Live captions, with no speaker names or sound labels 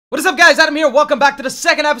What is up, guys? Adam here. Welcome back to the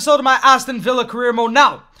second episode of my Aston Villa career mode.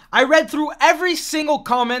 Now, I read through every single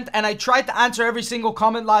comment and I tried to answer every single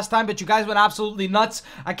comment last time, but you guys went absolutely nuts.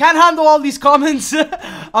 I can't handle all these comments.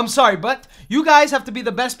 I'm sorry, but you guys have to be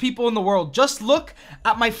the best people in the world. Just look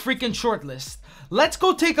at my freaking shortlist. Let's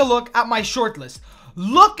go take a look at my shortlist.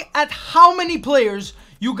 Look at how many players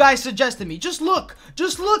you guys suggested me. Just look.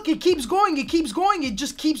 It keeps going. It keeps going. It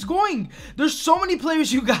just keeps going. There's so many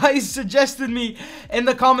players you guys suggested me in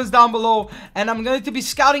the comments down below. And I'm going to be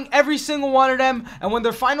scouting every single one of them. And when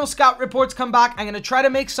their final scout reports come back, I'm going to try to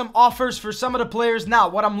make some offers for some of the players. Now,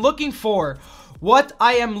 what I am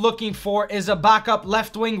looking for is a backup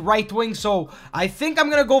left wing, right wing. So I think I'm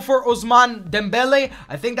going to go for Ousmane Dembele.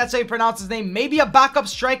 I think that's how you pronounce his name. Maybe a backup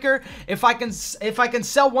striker. If I can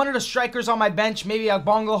sell one of the strikers on my bench, maybe a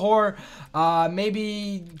Bangalore,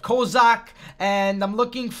 maybe Kozak. And I'm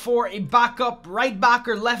looking for a backup right back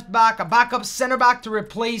or left back, a backup center back to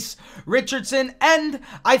replace Richardson. And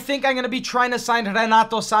I think I'm going to be trying to sign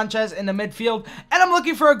Renato Sanchez in the midfield. And I'm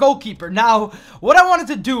looking for a goalkeeper. Now, what I wanted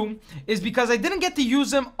to do is, because I didn't get to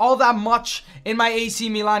use him all that much in my AC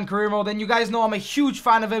Milan career mode, and you guys know I'm a huge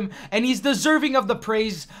fan of him, and he's deserving of the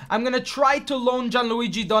praise. I'm going to try to loan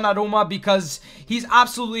Gianluigi Donnarumma because he's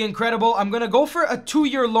absolutely incredible. I'm going to go for a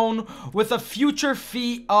 2-year loan with a future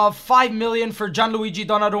fee of 5 million for Gianluigi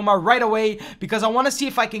Donnarumma right away, because I want to see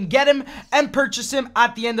if I can get him and purchase him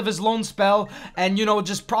at the end of his loan spell, and, you know,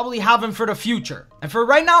 just probably have him for the future. And for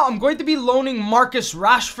right now, I'm going to be loaning Marcus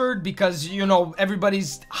Rashford because, you know,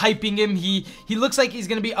 everybody's hyping him. He looks like he's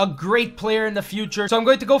going to be a great player in the future. So I'm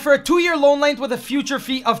going to go for a 2-year loan length with a future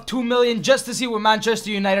fee of 2 million just to see what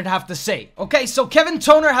Manchester United have to say. Okay, so Kevin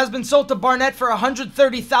Toner has been sold to Barnet for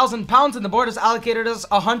 £130,000 and the board has allocated us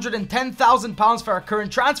 £110,000 for our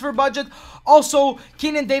current transfer budget. Also,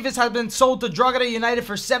 Keenan Davis has been sold to Drogheda United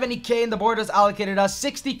for 70k and the board has allocated us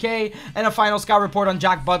 60k, and a final scout report on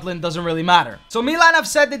Jack Butland doesn't really matter. So Milan have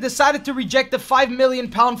said they decided to reject the £5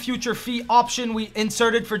 million future fee option we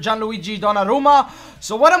inserted for Gianluigi Donnarumma.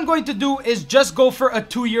 So what I'm going to do is just go for a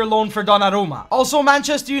 2-year loan for Donnarumma. Also,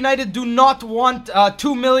 Manchester United do not want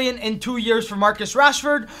 2 million in 2 years for Marcus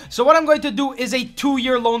Rashford. So what I'm going to do is a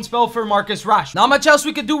 2-year loan spell for Marcus Rashford. Not much else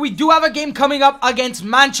we could do. We do have a game coming up against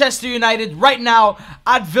Manchester United right now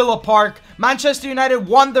at Villa Park. Manchester United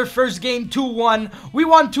won their first game 2-1. We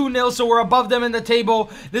won 2-0, so we're above them in the table.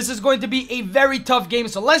 This is going to be a very tough game.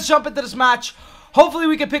 So let's jump into this match. Hopefully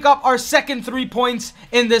we can pick up our second 3 points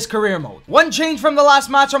in this career mode. One change from the last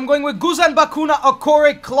match. I'm going with Guzan, Bakuna,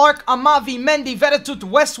 Okore, Clark, Amavi, Mendy, Veretut,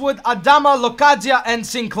 Westwood, Adama, Locadia, and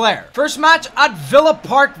Sinclair. First match at Villa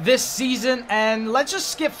Park this season, and let's just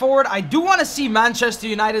skip forward. I do want to see Manchester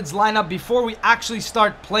United's lineup before we actually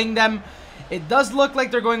start playing them. It does look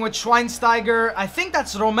like they're going with Schweinsteiger. I think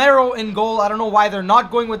that's Romero in goal. I don't know why they're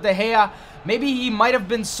not going with De Gea. Maybe he might have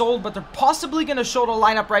been sold, but they're possibly going to show the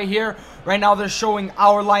lineup right here. Right now, they're showing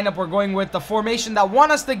our lineup. We're going with the formation that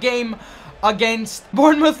won us the game against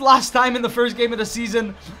Bournemouth last time in the first game of the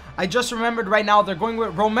season. I just remembered right now, they're going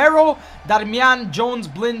with Romero, Darmian, Jones,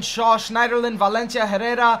 Blind, Shaw, Schneiderlin, Valencia,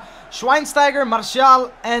 Herrera, Schweinsteiger,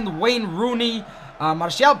 Martial, and Wayne Rooney.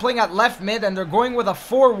 Martial playing at left mid, and they're going with a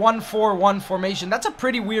 4-1-4-1 formation. That's a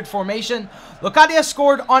pretty weird formation. Locadia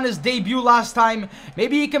scored on his debut last time.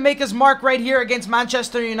 Maybe he can make his mark right here against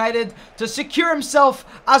Manchester United to secure himself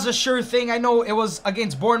as a sure thing. I know it was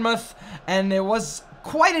against Bournemouth, and it was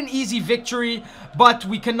quite an easy victory, but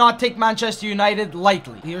we cannot take Manchester United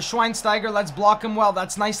lightly. Here's Schweinsteiger. Let's block him well.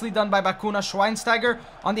 That's nicely done by Bakuna. Schweinsteiger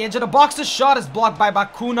on the edge of the box. The shot is blocked by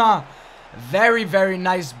Bakuna. Very, very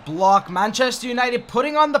nice block. Manchester United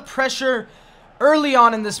putting on the pressure early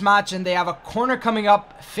on in this match, and they have a corner coming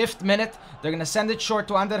up, 5th minute. They're going to send it short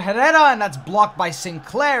to Ander Herrera, and that's blocked by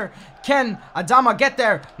Sinclair. Can Adama get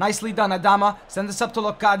there? Nicely done, Adama. Send this up to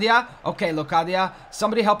Locadia. Okay, Locadia.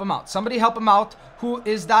 Somebody help him out. Somebody help him out. Who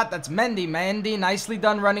is that? That's Mendy. Mendy, nicely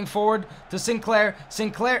done running forward to Sinclair.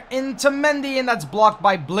 Sinclair into Mendy, and that's blocked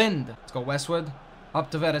by Blind. Let's go Westwood. Up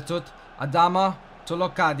to Veretut. Adama to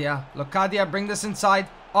Locadia. Locadia, bring this inside.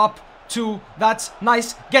 Up to, that's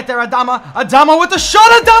nice. Get there, Adama. Adama with the shot.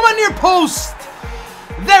 Adama near post.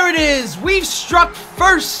 There it is. We've struck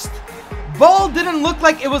first. Ball didn't look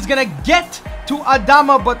like it was going to get to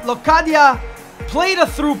Adama, but Locadia played a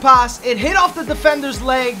through pass. It hit off the defender's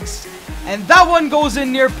legs, and that one goes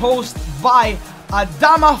in near post by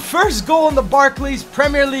Adama. First goal in the Barclays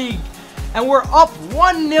Premier League. And we're up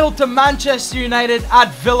 1-0 to Manchester United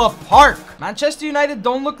at Villa Park. Manchester United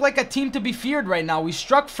don't look like a team to be feared right now. We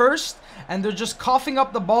struck first, and they're just coughing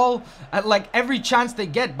up the ball at like every chance they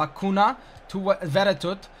get. Bakuna to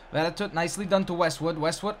Veretut. Veretut, nicely done to Westwood.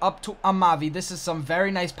 Westwood up to Amavi. This is some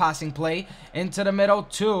very nice passing play. Into the middle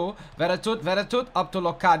to Veretut. Veretut up to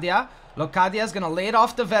Locadia. Locadia is going to lay it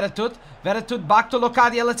off to Veretut. Veretut back to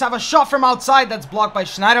Locadia. Let's have a shot from outside. That's blocked by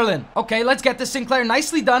Schneiderlin. Okay, let's get this. Sinclair,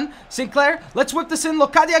 nicely done. Sinclair, let's whip this in.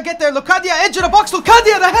 Locadia, get there. Locadia, edge of the box.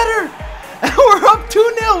 Locadia, the header. And we're up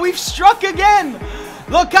 2-0. We've struck again.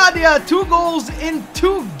 Locadia, 2 goals in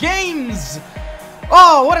 2 games.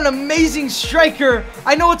 Oh, what an amazing striker.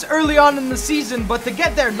 I know it's early on in the season, but to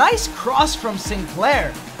get there, nice cross from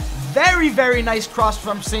Sinclair. Very, very nice cross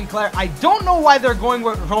from Sinclair. I don't know why they're going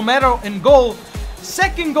with Romero in goal.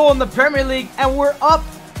 2nd goal in the Premier League, and we're up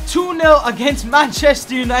 2-0 against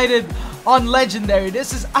Manchester United on Legendary.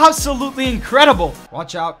 This is absolutely incredible.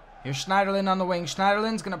 Watch out. Here's Schneiderlin on the wing.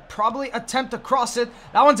 Schneiderlin's going to probably attempt to cross it.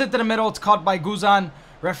 That one's into the middle. It's caught by Guzan.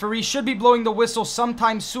 Referee should be blowing the whistle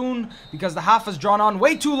sometime soon because the half has drawn on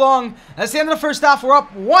way too long. That's the end of the first half. We're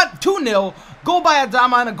up 2-0. Goal by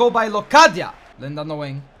Adama and a goal by Locadia. Blind on the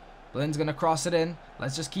wing. Blind's going to cross it in.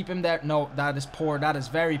 Let's just keep him there. No, that is poor. That is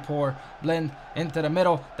very poor. Blind into the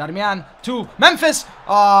middle. Darmian to Memphis.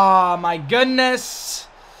 Oh, my goodness.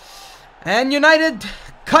 And United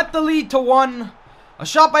cut the lead to 1. A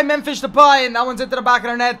shot by Memphis Depay, and that one's into the back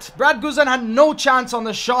of the net. Brad Guzan had no chance on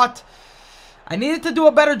the shot. I needed to do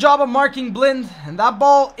a better job of marking Blind, and that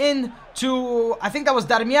ball into, I think that was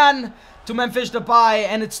Darmian, to Memphis Depay,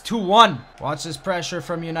 and it's 2-1. Watch this pressure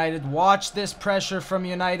from United. Watch this pressure from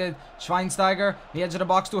United. Schweinsteiger, the edge of the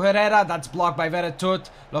box to Herrera. That's blocked by Veretut.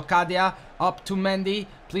 Locadia up to Mendy.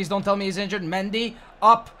 Please don't tell me he's injured. Mendy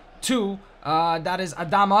up to that is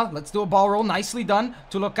Adama. Let's do a ball roll. Nicely done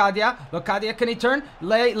to Locadia. Locadia, can he turn?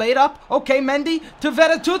 Lay it up. Okay, Mendy to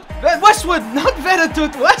Veretut. Westwood, not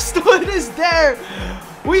Veretut. Westwood is there.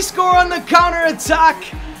 We score on the counter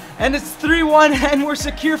attack. And it's 3-1, and we're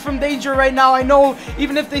secure from danger right now. I know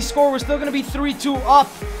even if they score, we're still going to be 3-2 up.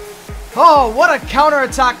 Oh, what a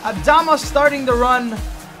counterattack. Adama starting the run.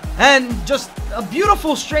 And just a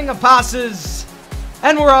beautiful string of passes.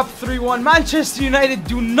 And we're up 3-1. Manchester United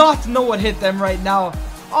do not know what hit them right now.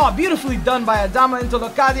 Oh, beautifully done by Adama into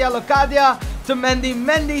Locadia. Locadia to Mendy.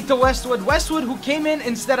 Mendy to Westwood. Westwood, who came in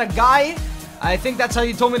instead of Guy. I think that's how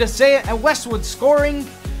you told me to say it. And Westwood scoring.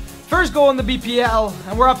 First goal in the BPL,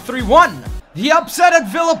 and we're up 3-1. The upset at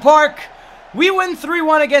Villa Park. We win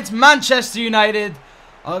 3-1 against Manchester United.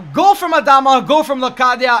 A goal from Adama, a goal from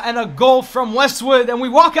Locadia, and a goal from Westwood. And we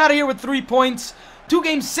walk out of here with 3 points. 2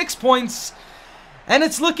 games, 6 points. And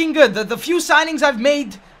it's looking good. The few signings I've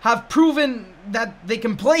made have proven that they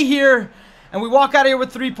can play here. And we walk out of here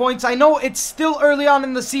with 3 points. I know it's still early on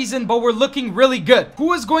in the season, but we're looking really good.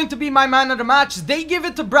 Who is going to be my man of the match? They give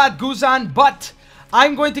it to Brad Guzan, but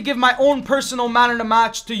I'm going to give my own personal man of the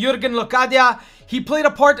match to Jurgen Locadia. He played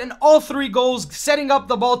a part in all 3 goals, setting up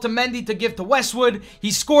the ball to Mendy to give to Westwood.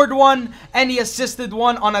 He scored 1 and he assisted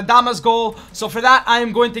 1 on Adama's goal. So for that, I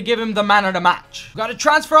am going to give him the man of the match. Got a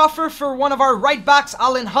transfer offer for one of our right backs,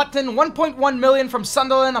 Alan Hutton, 1.1 million from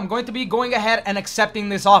Sunderland. I'm going to be going ahead and accepting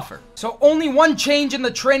this offer. So only 1 change in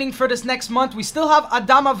the training for this next month. We still have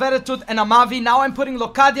Adama, Veretut, and Amavi. Now I'm putting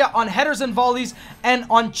Locadia on headers and volleys and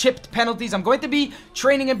on chipped penalties. I'm going to be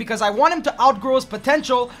training him because I want him to outgrow his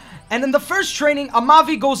potential. And in the first training,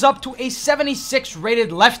 Amavi goes up to a 76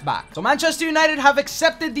 rated left back. So Manchester United have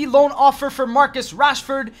accepted the loan offer for Marcus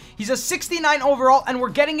Rashford. He's a 69 overall and we're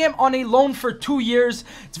getting him on a loan for 2 years.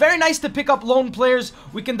 It's very nice to pick up loan players.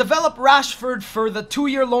 We can develop Rashford for the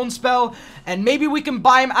 2-year loan spell. And maybe we can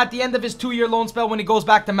buy him at the end of his 2-year loan spell when he goes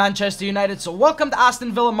back to Manchester United. So welcome to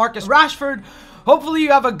Aston Villa, Marcus Rashford. Hopefully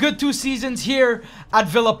you have a good 2 seasons here at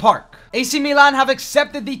Villa Park. AC Milan have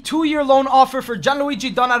accepted the 2-year loan offer for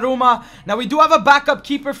Gianluigi Donnarumma. Now we do have a backup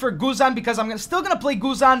keeper for Guzan because I'm still going to play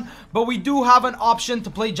Guzan, but we do have an option to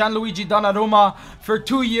play Gianluigi Donnarumma for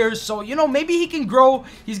 2 years. So, you know, maybe he can grow.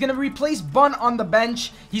 He's going to replace Bun on the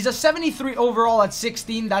bench. He's a 73 overall at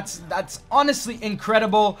 16. That's honestly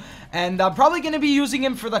incredible. And I'm probably going to be using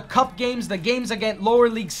him for the cup games, the games against lower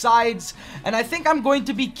league sides. And I think I'm going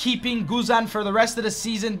to be keeping Guzan for the rest of the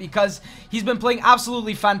season because he's been playing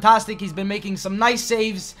absolutely fantastic. He's been making some nice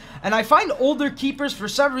saves. And I find older keepers, for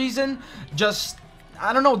some reason, just,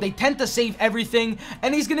 I don't know, they tend to save everything.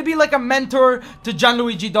 And he's going to be like a mentor to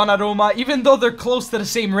Gianluigi Donnarumma, even though they're close to the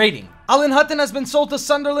same rating. Alan Hutton has been sold to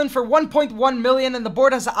Sunderland for 1.1 million and the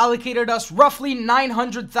board has allocated us roughly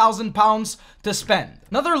 £900,000 to spend.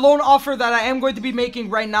 Another loan offer that I am going to be making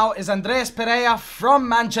right now is Andreas Pereira from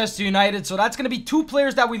Manchester United. So that's going to be 2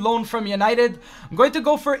 players that we loan from United. I'm going to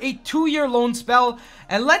go for a 2-year loan spell.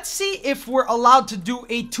 And let's see if we're allowed to do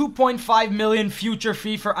a 2.5 million future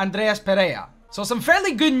fee for Andreas Pereira. So some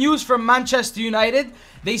fairly good news from Manchester United.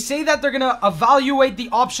 They say that they're going to evaluate the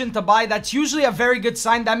option to buy. That's usually a very good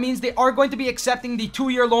sign. That means they are going to be accepting the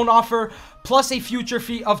 2-year loan offer plus a future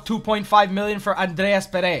fee of 2.5 million for Andreas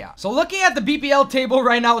Pereira. So looking at the BPL table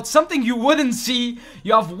right now, it's something you wouldn't see.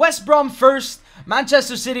 You have West Brom first,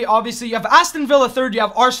 Manchester City, obviously. You have Aston Villa third. You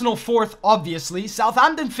have Arsenal fourth, obviously.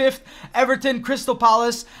 Southampton fifth. Everton, Crystal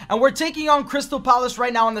Palace. And we're taking on Crystal Palace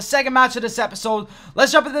right now in the second match of this episode.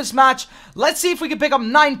 Let's jump into this match. Let's see if we can pick up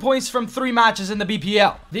 9 points from 3 matches in the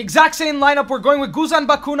BPL. The exact same lineup. We're going with Guzan,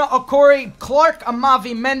 Bakuna, Okori, Clark,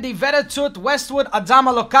 Amavi, Mendy, Veretout, Westwood,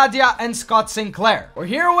 Adama, Locadia, and Scott Sinclair. We're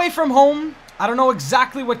here away from home. I don't know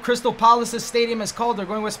exactly what Crystal Palace's stadium is called. They're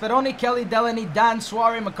going with Speroni, Kelly, Delaney, Dan,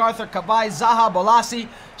 Suarez, MacArthur, Cabai, Zaha, Bolasi,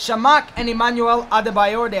 Shamak, and Emmanuel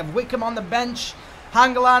Adebayor. They have Wickham on the bench,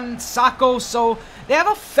 Hangeland, Sako. So they have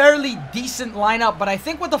a fairly decent lineup. But I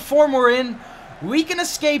think with the form we're in, we can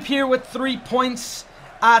escape here with 3 points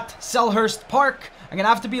at Selhurst Park. I'm going to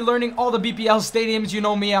have to be learning all the BPL stadiums. You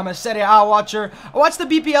know me, I'm a Serie A watcher. I watch the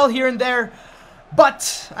BPL here and there,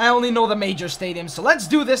 but I only know the major stadiums. So let's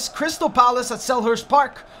do this. Crystal Palace at Selhurst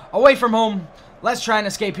Park, away from home. Let's try and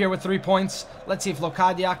escape here with 3 points. Let's see if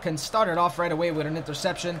Locadia can start it off right away with an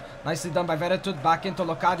interception. Nicely done by Veretout. Back into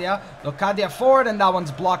Locadia. Locadia forward, and that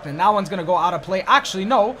one's blocked. And that one's going to go out of play. Actually,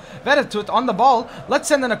 no. Veretout on the ball. Let's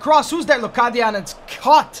send it across. Who's there? Locadia, and it's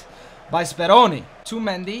caught by Speroni. To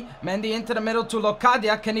Mendy. Mendy into the middle to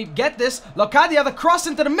Locadia. Can he get this? Locadia, the cross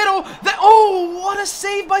into the middle. Oh, what a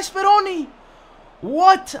save by Speroni.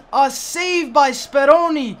 What a save by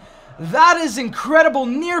Speroni. That is incredible.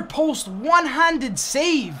 Near post, one-handed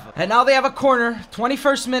save. And now they have a corner.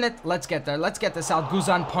 21st minute. Let's get there. Let's get this out.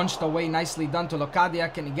 Guzan punched away. Nicely done to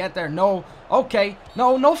Locadia. Can he get there? No. Okay.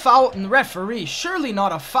 No foul. And referee. Surely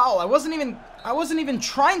not a foul. I wasn't even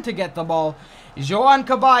trying to get the ball. Johan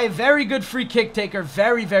Cabai, very good free kick taker.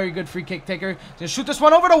 Very good free kick taker. He's gonna shoot this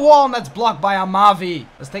one over the wall, and that's blocked by Amavi.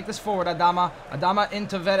 Let's take this forward, Adama. Adama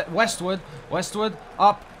into Westwood. Westwood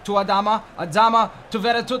up to Adama. Adama to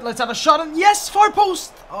Veretout. Let's have a shot. Yes, far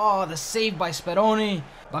post. Oh, the save by Speroni.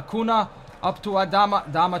 Bakuna up to Adama.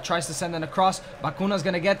 Adama tries to send it across. Bakuna's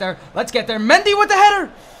gonna get there. Let's get there. Mendy with the header.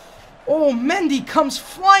 Oh, Mendy comes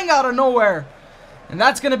flying out of nowhere. And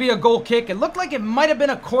that's gonna be a goal kick. It looked like it might have been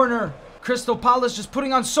a corner. Crystal Palace just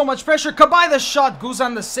putting on so much pressure. Cabai the shot,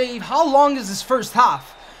 Guzan the save. How long is this first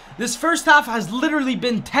half? This first half has literally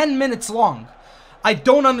been 10 minutes long. I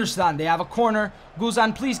don't understand. They have a corner.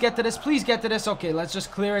 Guzan, please get to this. Please get to this. Okay, let's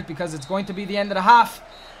just clear it because it's going to be the end of the half.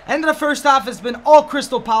 End of the first half has been all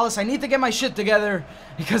Crystal Palace. I need to get my shit together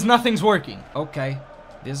because nothing's working. Okay.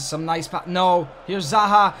 This is some nice pass. No. Here's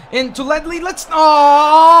Zaha into Ledley. Let's...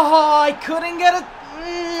 Oh, I couldn't get it.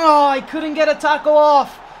 Oh, I couldn't get a tackle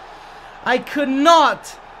off. I could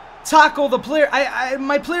not tackle the player.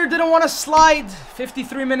 My player didn't want to slide.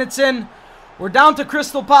 53 minutes in. We're down to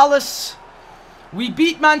Crystal Palace. We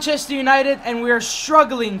beat Manchester United and we are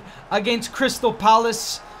struggling against Crystal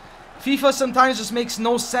Palace. FIFA sometimes just makes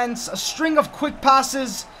no sense. A string of quick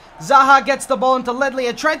passes. Zaha gets the ball into Ledley.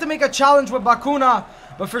 I tried to make a challenge with Bakuna,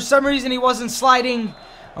 but for some reason he wasn't sliding.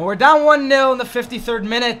 And we're down 1-0 in the 53rd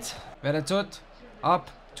minute. Veretout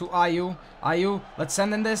up to Ayu. Ayu, let's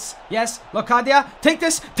send in this. Yes, Locadia, take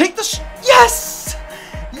this. Take the yes!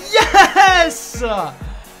 Yes!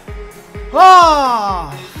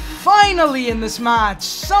 Ah, finally in this match,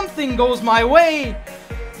 something goes my way.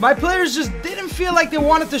 My players just didn't feel like they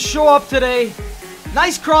wanted to show up today.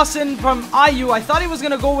 Nice cross in from Ayu. I thought he was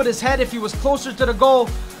going to go with his head if he was closer to the goal.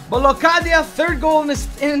 But Locadia, third goal in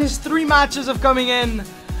his 3 matches of coming in.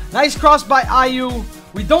 Nice cross by Ayu.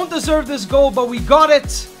 We don't deserve this goal, but we got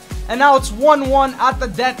it. And now it's 1-1 at the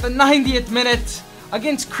death, the 90th minute.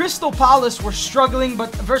 Against Crystal Palace, we're struggling,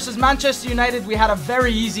 but versus Manchester United, we had a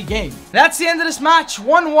very easy game. That's the end of this match,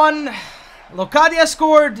 1-1. Locadia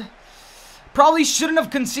scored. Probably shouldn't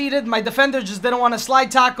have conceded. My defender just didn't want to slide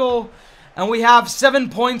tackle. And we have 7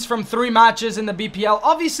 points from 3 matches in the BPL.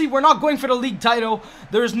 Obviously, we're not going for the league title.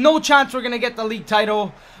 There's no chance we're going to get the league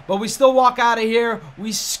title. But we still walk out of here.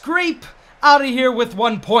 We scrape out of here with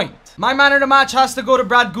 1 point. My man of the match has to go to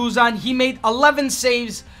Brad Guzan. He made 11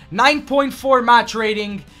 saves, 9.4 match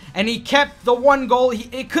rating, and he kept the 1 goal.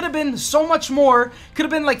 It could have been so much more. Could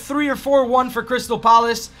have been like 3 or 4-1 for Crystal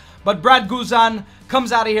Palace, but Brad Guzan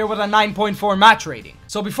comes out of here with a 9.4 match rating.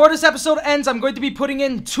 So before this episode ends, I'm going to be putting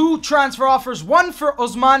in 2 transfer offers. One for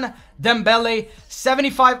Ousmane Dembele,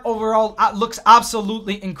 75 overall, looks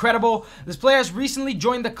absolutely incredible. This player has recently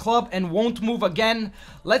joined the club and won't move again.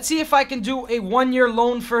 Let's see if I can do a 1-year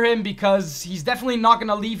loan for him, because he's definitely not going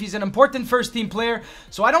to leave. He's an important first team player,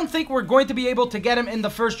 so I don't think we're going to be able to get him in the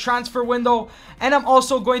first transfer window. And I'm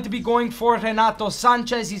also going to be going for Renato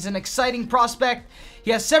Sanchez. He's an exciting prospect. He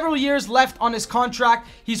has several years left on his contract.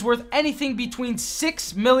 He's worth anything between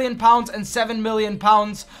 £6 million and £7 million.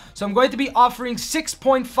 So I'm going to be offering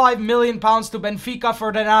 £6.5 million to Benfica for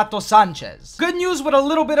Renato Sanchez. Good news, with a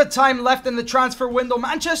little bit of time left in the transfer window,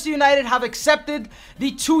 Manchester United have accepted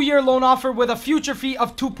the 2-year loan offer with a future fee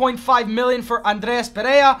of £2.5 million for Andreas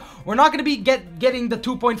Pereira. We're not going to be getting the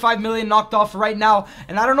 £2.5 million knocked off right now.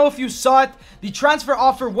 And I don't know if you saw it, the transfer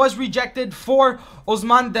offer was rejected for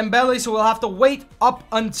Ousmane Dembele, so we'll have to wait up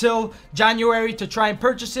until January to try and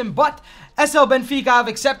purchase him. But SL Benfica have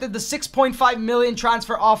accepted the 6.5 million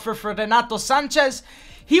transfer offer for Renato Sanchez.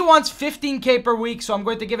 He wants 15k per week, so I'm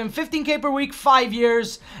going to give him 15k per week, 5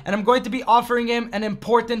 years, and I'm going to be offering him an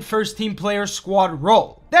important first team player squad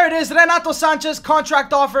role. There it is, Renato Sanchez,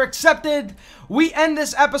 contract offer accepted. We end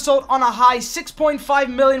this episode on a high, 6.5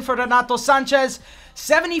 million for Renato Sanchez,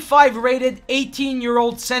 75 rated,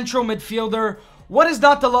 18-year-old central midfielder. What is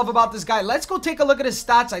not to love about this guy? Let's go take a look at his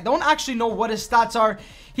stats. I don't actually know what his stats are.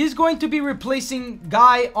 He's going to be replacing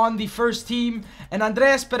Guy on the first team, and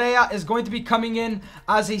Andreas Pereira is going to be coming in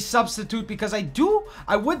as a substitute, because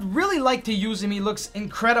I would really like to use him. He looks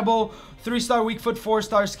incredible. 3-star weak foot,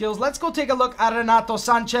 4-star skills. Let's go take a look at Renato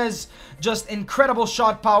Sanchez. Just incredible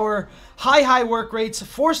shot power, high work rates,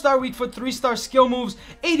 4-star weak foot, 3-star skill moves,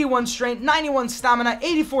 81 strength, 91 stamina,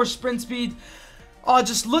 84 sprint speed. Oh,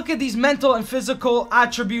 just look at these mental and physical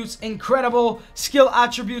attributes, incredible skill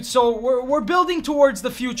attributes. So we're building towards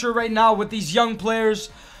the future right now with these young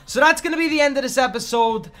players. So that's going to be the end of this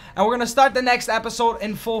episode, and we're going to start the next episode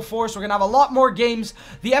in full force. We're going to have a lot more games.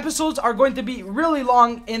 The episodes are going to be really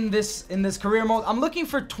long in this career mode. I'm looking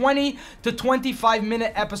for 20 to 25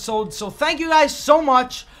 minute episodes. So thank you guys so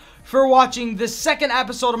much for watching this second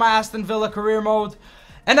episode of my Aston Villa career mode,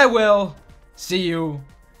 and I will see you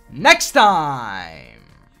next time.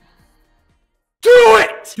 Do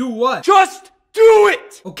it! Do what? Just do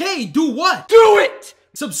it! Okay, do what? Do it!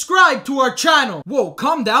 Subscribe to our channel. Whoa,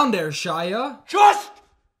 calm down there, Shia. Just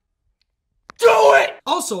do it!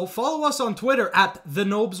 Also, follow us on Twitter at the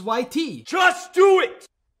Nobz YT. Just do it!